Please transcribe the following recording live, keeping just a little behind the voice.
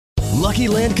Lucky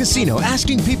Land Casino,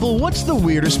 asking people, what's the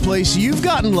weirdest place you've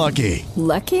gotten lucky?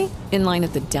 Lucky? In line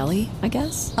at the deli, I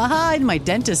guess? Aha, in my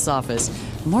dentist's office.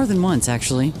 More than once,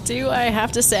 actually. Do I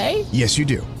have to say? Yes, you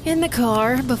do. In the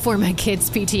car before my kids'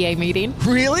 PTA meeting.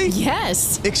 Really?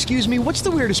 Yes. Excuse me, what's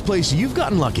the weirdest place you've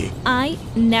gotten lucky? I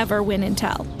never win and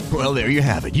tell. Well, there you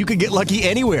have it. You can get lucky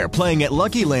anywhere, playing at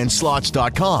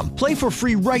LuckyLandSlots.com. Play for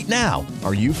free right now.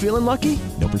 Are you feeling lucky?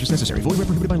 No purchase necessary. Void where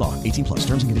prohibited by law. 18 plus.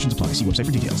 Terms and conditions apply. See website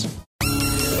for details.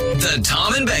 The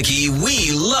Tom and Becky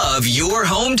We Love Your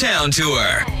Hometown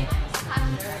Tour.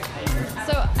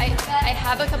 So I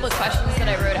have a couple of questions that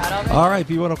I wrote out already. All right,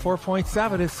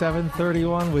 B104.7 is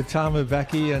 7:31 with Tom and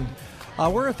Becky, and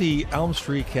we're at the Elm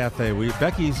Street Cafe.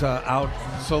 Becky's out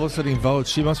soliciting votes.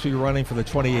 She must be running for the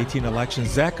 2018 election.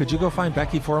 Zach, could you go find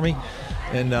Becky for me?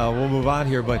 And we'll move on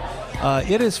here. But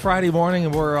it is Friday morning,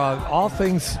 and we're all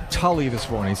things Tully this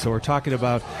morning. So we're talking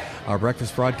about our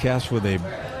breakfast broadcast with a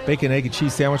bacon, egg, and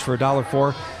cheese sandwich for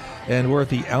 $1.04. And we're at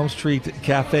the Elm Street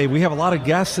Cafe. We have a lot of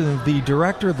guests, and the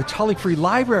director of the Tully Free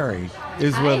Library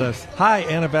is with us. Hi,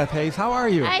 Anabeth Hayes. How are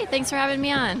you? Hi, thanks for having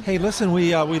me on. Hey, listen,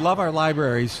 we love our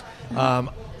libraries.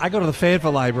 I go to the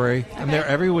Fayetteville Library. I'm there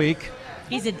every week.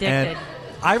 He's addicted. And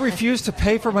I refuse to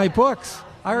pay for my books.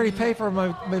 I already pay for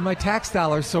my tax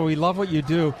dollars, so we love what you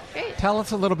do. Great. Tell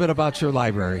us a little bit about your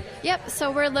library. Yep,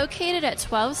 so we're located at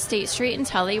 12 State Street in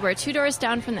Tully. We're 2 doors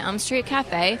down from the Elm Street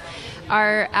Cafe.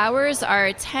 Our hours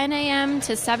are 10 a.m.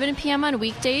 to 7 p.m. on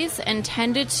weekdays and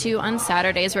 10 to 2 on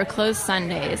Saturdays. We're closed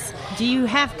Sundays. Do you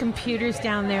have computers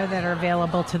down there that are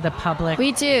available to the public?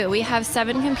 We do. We have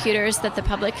 7 computers that the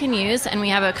public can use, and we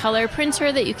have a color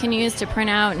printer that you can use to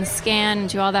print out and scan and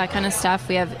do all that kind of stuff.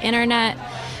 We have internet.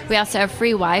 We also have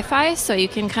free Wi-Fi, so you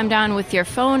can come down with your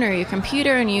phone or your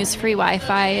computer and use free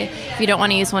Wi-Fi if you don't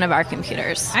want to use one of our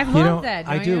computers. I love that.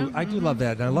 I do love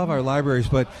that, and I love our libraries.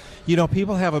 But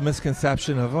people have a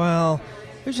misconception of, well,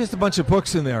 there's just a bunch of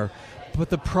books in there. But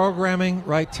the programming,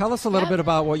 right? Tell us a little bit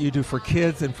about what you do for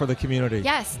kids and for the community.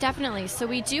 Yes, definitely. So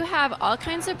we do have all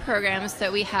kinds of programs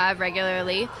that we have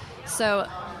regularly. So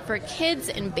for kids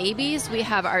and babies, we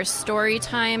have our story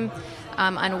time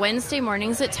on Wednesday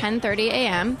mornings at 10:30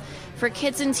 a.m. For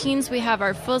kids and teens, we have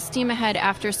our Full Steam Ahead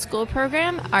after school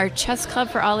program, our chess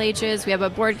club for all ages. We have a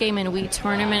board game and Wii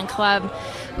tournament club.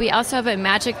 We also have a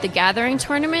Magic the Gathering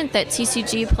tournament that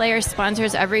TCG Player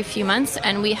sponsors every few months.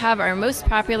 And we have our most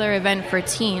popular event for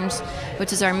teens,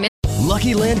 which is our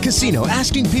Lucky Land Casino,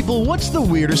 asking people, what's the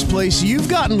weirdest place you've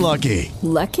gotten lucky?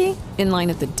 Lucky? In line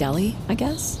at the deli, I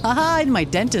guess? Aha, in my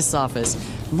dentist's office.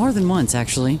 More than once,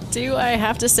 actually. Do I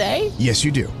have to say? Yes,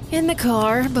 you do. In the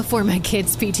car before my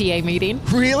kids' PTA meeting.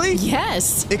 Really?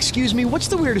 Yes. Excuse me, what's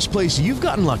the weirdest place you've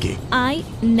gotten lucky? I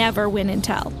never win and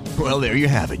tell. Well, there you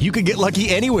have it. You can get lucky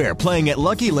anywhere, playing at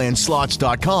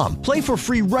LuckyLandSlots.com. Play for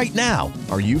free right now.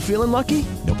 Are you feeling lucky?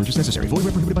 No purchase necessary. Void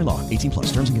where prohibited by law. 18 plus.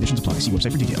 Terms and conditions apply. See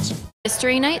website for details.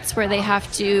 Mystery nights where they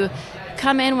have to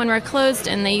come in when we're closed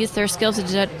and they use their skills of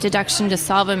deduction to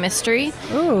solve a mystery.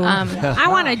 Ooh, I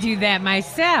want to do that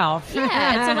myself.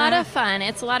 Yeah, it's a lot of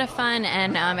fun.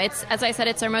 And it's, as I said,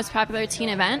 it's our most popular teen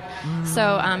event.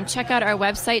 So check out our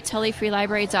website,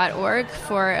 tullyfreelibrary.org,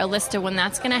 for a list of when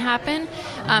that's going to happen.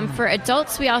 For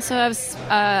adults, we also have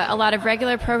a lot of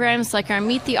regular programs like our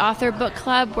Meet the Author book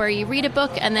club, where you read a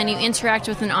book and then you interact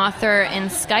with an author in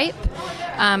Skype.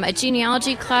 A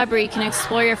genealogy club where you can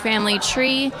explore your family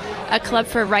tree, a club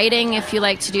for writing if you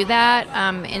like to do that.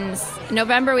 In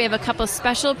November, we have a couple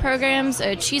special programs,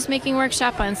 a cheese-making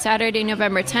workshop on Saturday,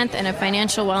 November 10th, and a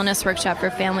financial wellness workshop for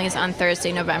families on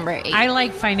Thursday, November 8th. I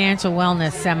like financial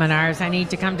wellness seminars. I need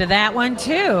to come to that one,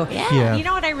 too. Yeah. You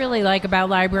know what I really like about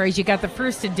libraries? You got the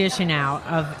first edition out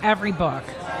of every book.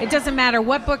 It doesn't matter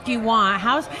what book you want.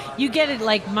 You get it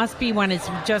must be when it's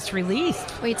just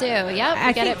released. We do, yep.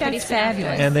 I think that's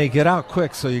fabulous. And they get out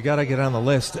quick, so you got to get on the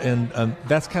list. And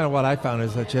that's kind of what I found,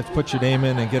 is that you have to put your name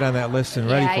in and get on that list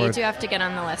and ready for it. Yeah, you do have to get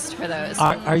on the list for those.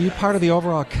 Are you part of the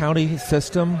overall county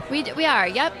system? We are,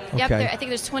 yep. Okay. I think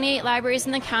there's 28 libraries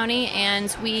in the county,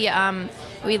 and we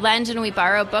lend and we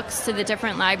borrow books to the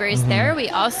different libraries there. We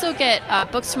also get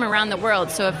books from around the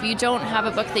world. So if you don't have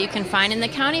a book that you can find in the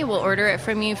county, we'll order it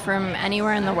from you from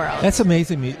anywhere in the world. That's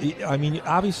amazing. I mean,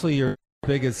 obviously you're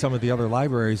big as some of the other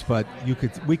libraries, but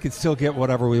we could still get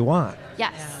whatever we want.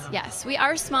 Yes. We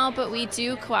are small, but we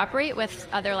do cooperate with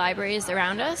other libraries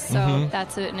around us, so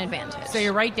that's an advantage. So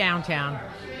you're right downtown.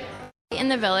 In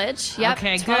the village, yep.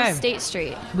 Okay, 12 good. State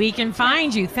Street. We can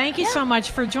find you. Thank you so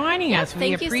much for joining us.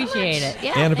 We appreciate it.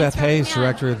 Yeah, Anabeth Hayes,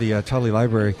 director of the Tully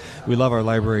Library. We love our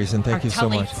libraries, and thank you so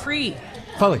much. Tully Free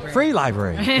Tully, free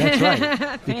library. That's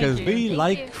right. Because we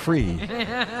like free.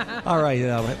 All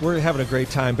right, we're having a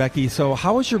great time, Becky. So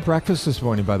how was your breakfast this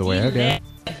morning, by the way? Okay.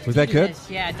 Was that good?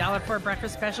 Yeah, $1 for a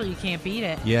breakfast special. You can't beat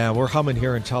it. Yeah, we're humming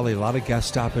here in Tully. A lot of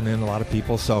guests stopping in, a lot of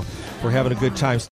people. So we're having a good time.